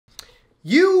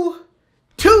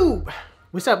YouTube.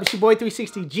 What's up? It's your boy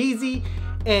 360 Jeezy,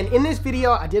 and in this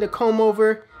video I did a comb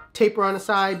over, taper on the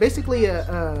side, basically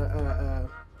a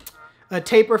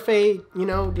taper fade, you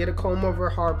know, did a comb over,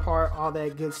 hard part, all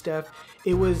that good stuff.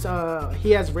 It was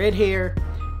he has red hair,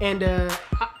 and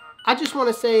I just want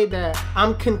to say that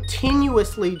I'm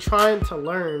continuously trying to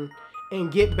learn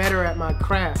and get better at my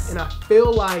craft, and I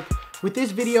feel like with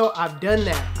this video I've done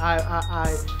that.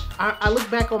 I look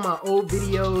back on my old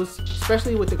videos,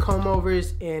 especially with the comb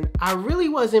overs, and I really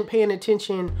wasn't paying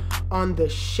attention on the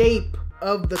shape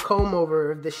of the comb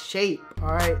over, the shape,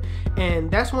 all right? And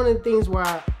that's one of the things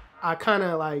where I kind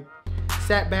of like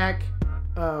sat back,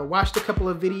 watched a couple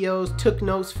of videos, took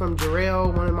notes from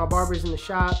Jarrell, one of my barbers in the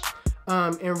shop,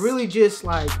 and really just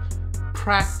like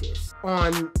practice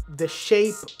on the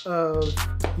shape of,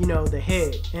 you know, the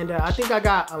head. And I think I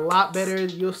got a lot better.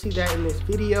 You'll see that in this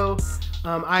video.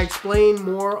 I explain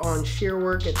more on shear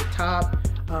work at the top.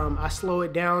 I slow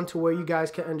it down to where you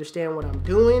guys can understand what I'm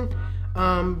doing.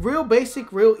 Real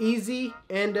basic, real easy,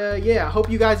 and yeah, I hope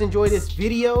you guys enjoy this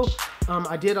video.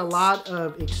 I did a lot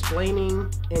of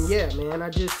explaining, and yeah,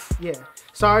 man,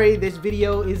 sorry this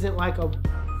video isn't like a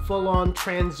full-on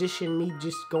transition, me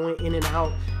just going in and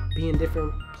out, being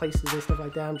different places and stuff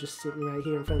like that. I'm just sitting right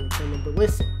here in front of the camera. But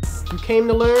listen, you came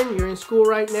to learn, you're in school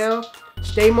right now.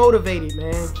 Stay motivated,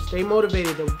 man. Stay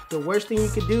motivated. The worst thing you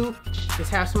could do is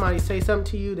have somebody say something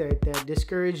to you that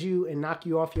discourage you and knock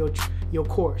you off your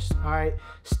course, all right?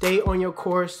 Stay on your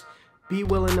course. Be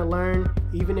willing to learn.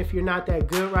 Even if you're not that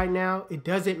good right now, it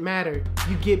doesn't matter.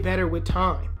 You get better with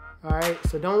time, all right?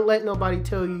 So don't let nobody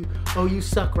tell you, oh, you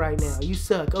suck right now. You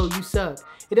suck. Oh, you suck.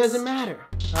 It doesn't matter,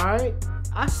 all right?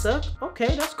 I suck.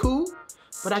 Okay, that's cool.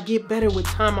 But I get better with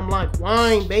time. I'm like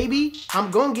wine, baby. I'm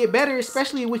gonna get better,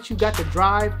 especially with you got the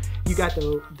drive, you got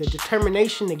the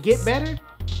determination to get better,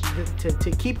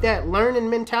 to keep that learning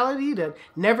mentality, to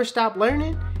never stop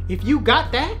learning. If you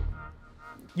got that,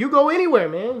 you go anywhere,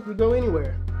 man. You go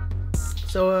anywhere.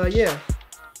 So yeah,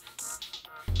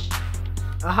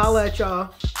 I'll holla at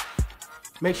y'all.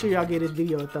 Make sure y'all give this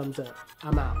video a thumbs up.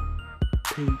 I'm out.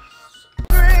 Peace.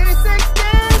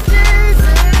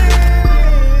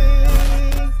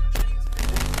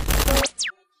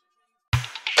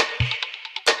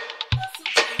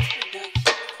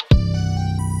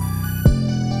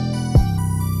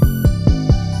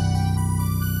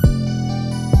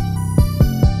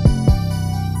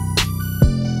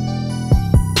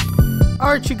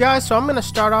 Alright you guys, so I'm going to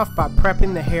start off by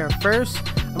prepping the hair first.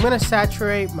 I'm going to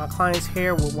saturate my client's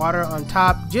hair with water on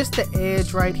top, just the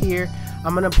edge right here.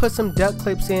 I'm going to put some duct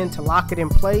clips in to lock it in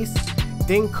place,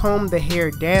 then comb the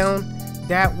hair down.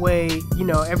 That way, you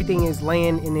know, everything is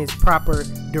laying in its proper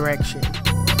direction.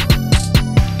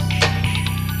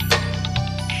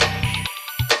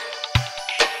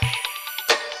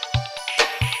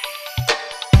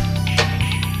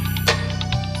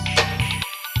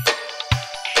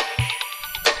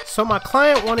 So my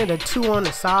client wanted a 2 on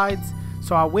the sides,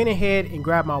 so I went ahead and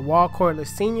grabbed my wall cordless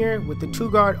senior with the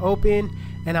 2 guard open,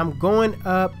 and I'm going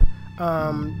up,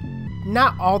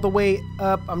 not all the way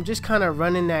up. I'm just kind of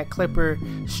running that clipper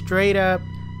straight up,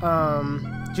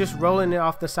 just rolling it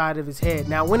off the side of his head.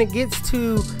 Now when it gets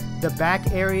to the back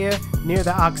area near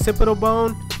the occipital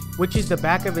bone, which is the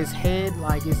back of his head,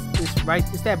 like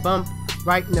it's that bump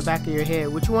right in the back of your head,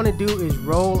 what you want to do is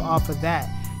roll off of that.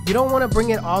 You don't want to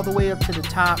bring it all the way up to the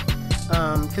top,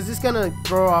 because it's going to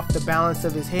throw off the balance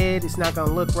of his head. It's not going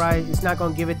to look right. It's not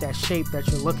going to give it that shape that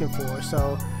you're looking for.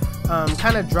 So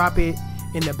kind of drop it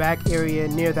in the back area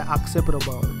near the occipital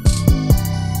bone.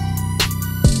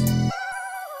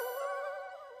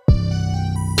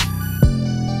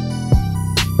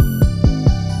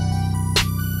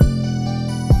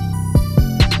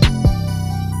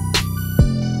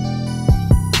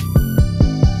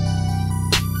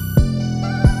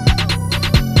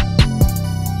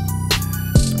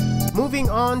 Moving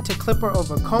on to clipper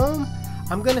over comb,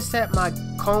 I'm gonna set my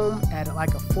comb at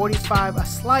like a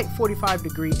slight 45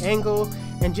 degree angle,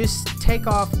 and just take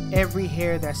off every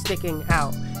hair that's sticking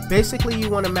out. Basically, you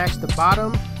want to match the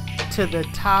bottom to the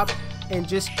top, and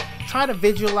just try to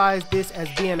visualize this as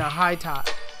being a high top.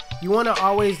 You want to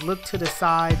always look to the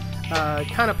side,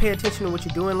 kind of pay attention to what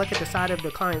you're doing. Look at the side of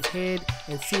the client's head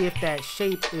and see if that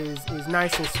shape is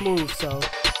nice and smooth. So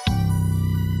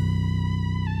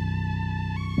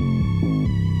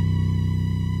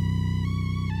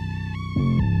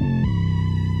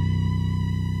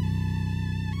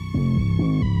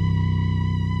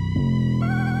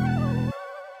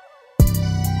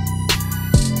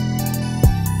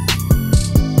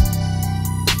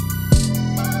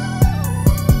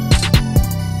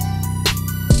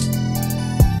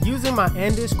Using my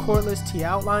Andis cordless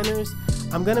T-outliners,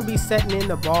 I'm going to be setting in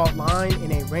the bald line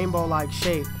in a rainbow-like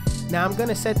shape. Now I'm going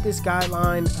to set this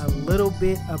guideline a little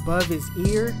bit above his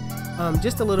ear,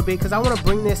 just a little bit, because I want to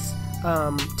bring this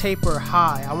taper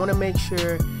high. I want to make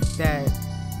sure that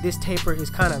this taper is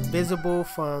kind of visible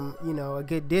from, you know, a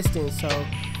good distance. So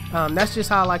that's just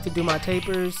how I like to do my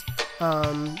tapers,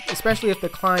 especially if the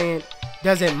client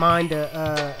doesn't mind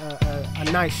a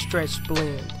nice stretched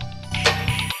blend.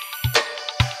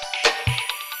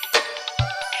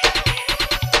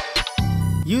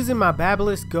 Using my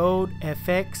Babyliss Gold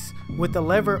FX with the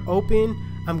lever open,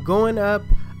 I'm going up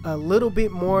a little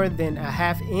bit more than a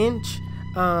 ½ inch.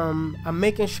 I'm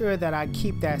making sure that I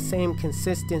keep that same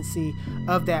consistency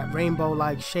of that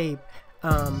rainbow-like shape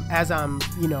as I'm,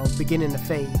 you know, beginning to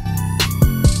fade.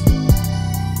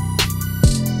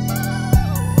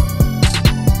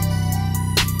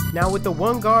 Now with the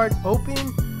one guard open,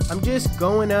 I'm just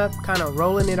going up, kind of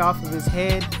rolling it off of his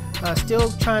head.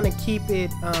 Still trying to keep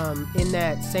it in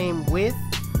that same width,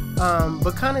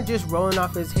 but kind of just rolling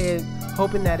off his head,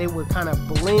 hoping that it would kind of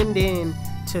blend in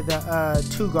to the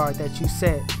 2 guard that you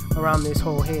set around this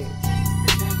whole head.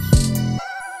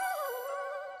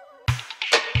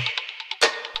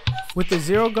 With the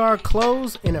 0 guard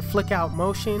close in a flick out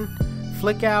motion,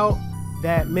 flick out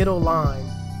that middle line.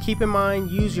 Keep in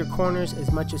mind, use your corners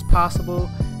as much as possible.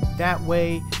 That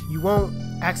way you won't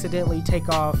accidentally take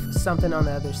off something on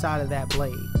the other side of that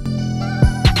blade.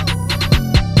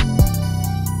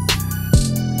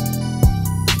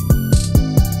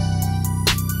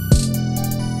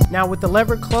 Now with the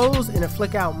lever closed in a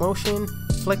flick out motion,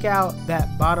 flick out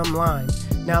that bottom line.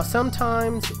 Now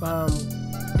sometimes,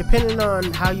 depending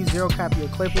on how you zero cap your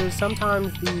clippers,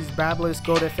 sometimes these Babyliss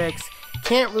Gold FX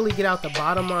can't really get out the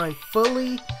bottom line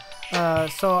fully,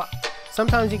 so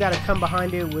sometimes you got to come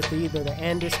behind it with either the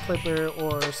Andis clipper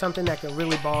or something that can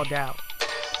really bald out.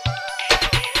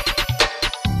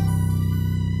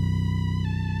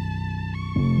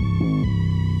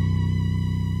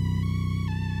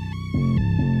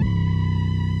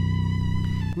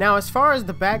 Now as far as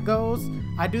the back goes,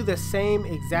 I do the same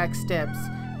exact steps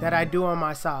that I do on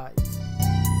my sides.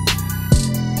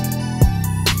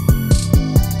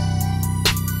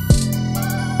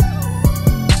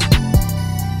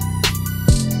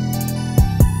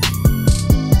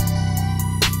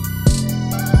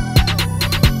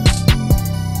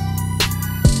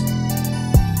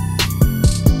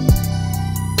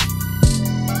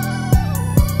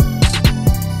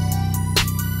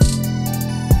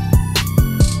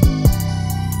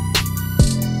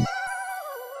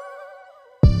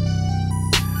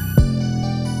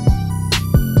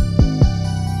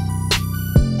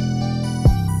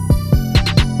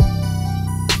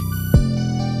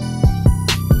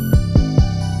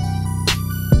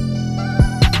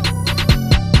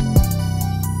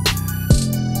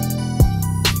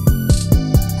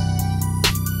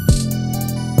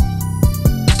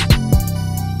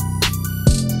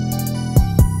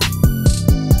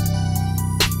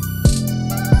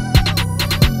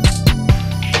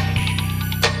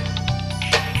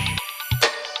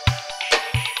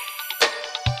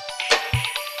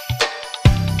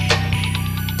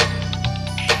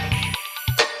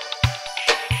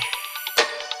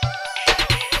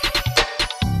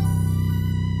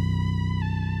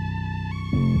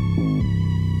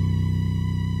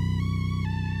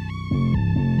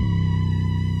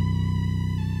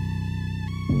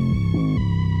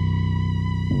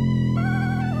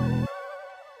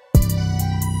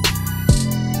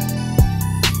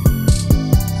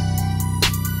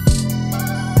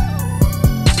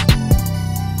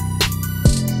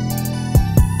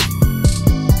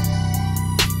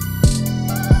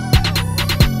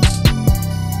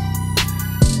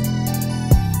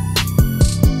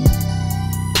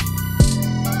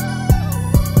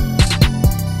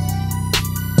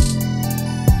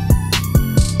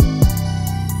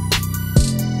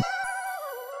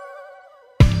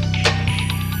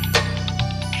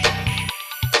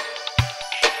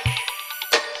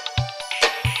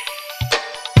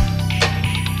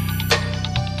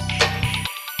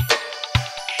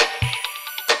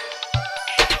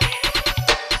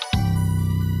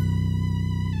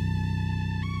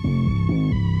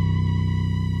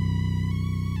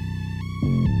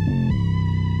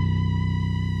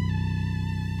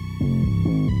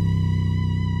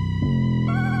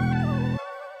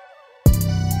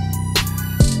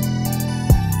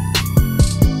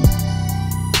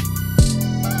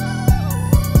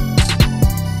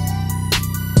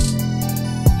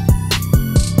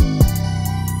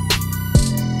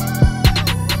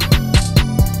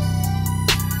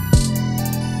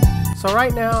 So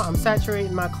right now I'm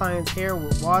saturating my client's hair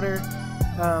with water.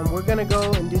 We're gonna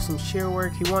go and do some shear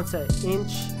work. He wants an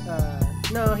inch,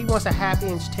 no, he wants a ½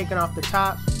 inch taken off the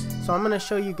top. So I'm gonna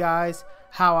show you guys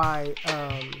how I,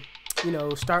 you know,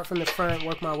 start from the front,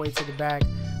 work my way to the back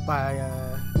by,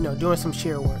 you know, doing some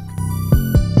shear work.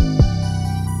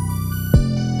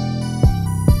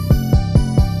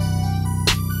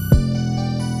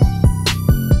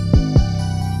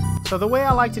 So the way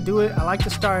I like to do it, I like to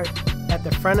start at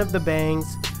the front of the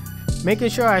bangs, making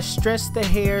sure I stretch the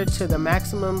hair to the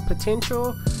maximum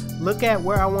potential, look at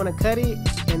where I want to cut it,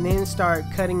 and then start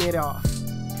cutting it off.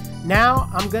 Now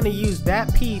I'm going to use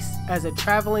that piece as a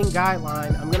traveling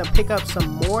guideline. I'm going to pick up some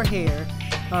more hair,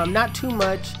 not too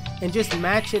much, and just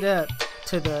match it up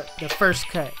to the first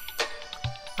cut.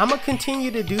 I'm going to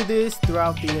continue to do this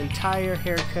throughout the entire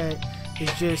haircut.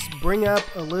 Is just bring up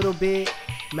a little bit,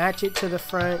 match it to the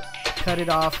front, cut it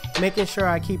off, making sure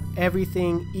I keep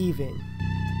everything even.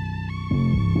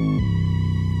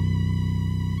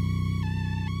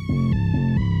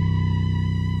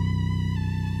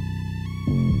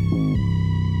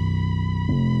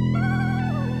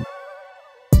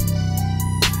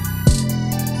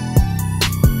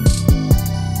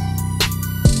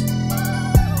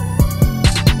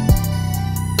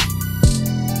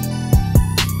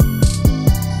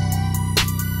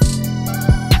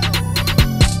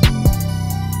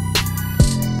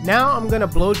 Now I'm gonna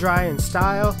blow dry and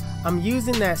style. I'm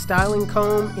using that styling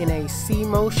comb in a C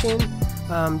motion,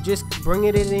 just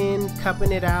bringing it in,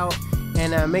 cupping it out,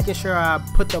 and making sure I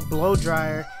put the blow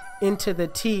dryer into the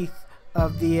teeth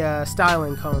of the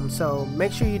styling comb. So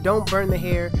make sure you don't burn the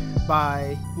hair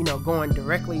by, you know, going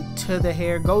directly to the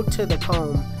hair. Go to the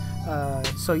comb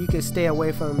so you can stay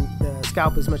away from the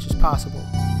scalp as much as possible.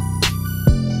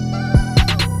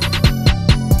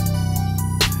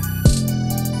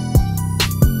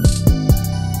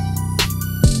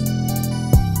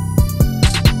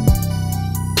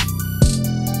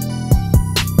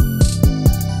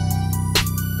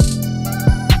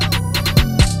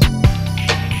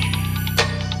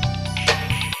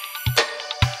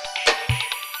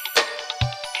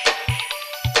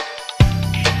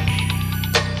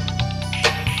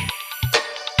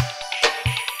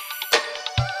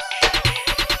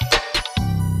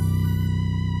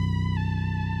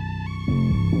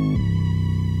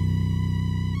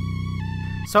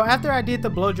 So after I did the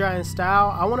blow dry and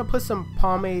style, I want to put some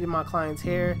pomade in my client's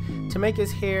hair to make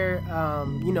his hair,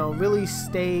 you know, really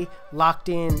stay locked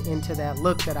in into that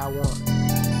look that I want.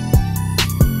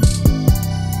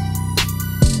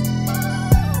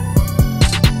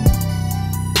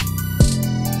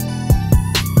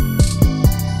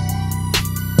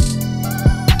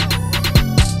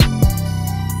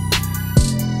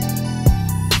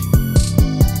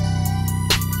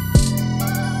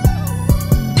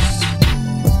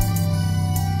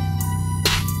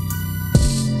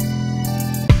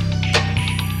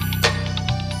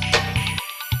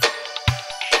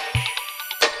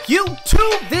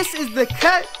 YouTube, this is the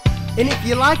cut, and if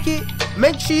you like it,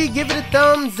 make sure you give it a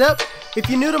thumbs up. If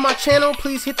you're new to my channel,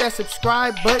 please hit that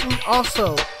subscribe button.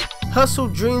 Also,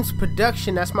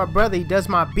 HustleDreamProduction, that's my brother, he does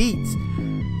my beats.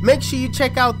 Make sure you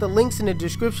check out the links in the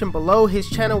description below. His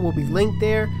channel will be linked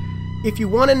there. If you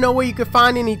want to know where you can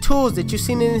find any tools that you've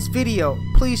seen in this video,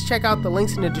 please check out the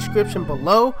links in the description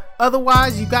below.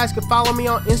 Otherwise, you guys can follow me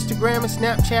on Instagram and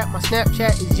Snapchat. My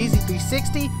Snapchat is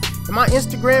Jeezy360 and my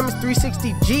Instagram is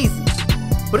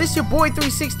 360Jeezy. But it's your boy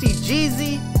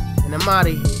 360Jeezy, and I'm out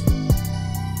of here.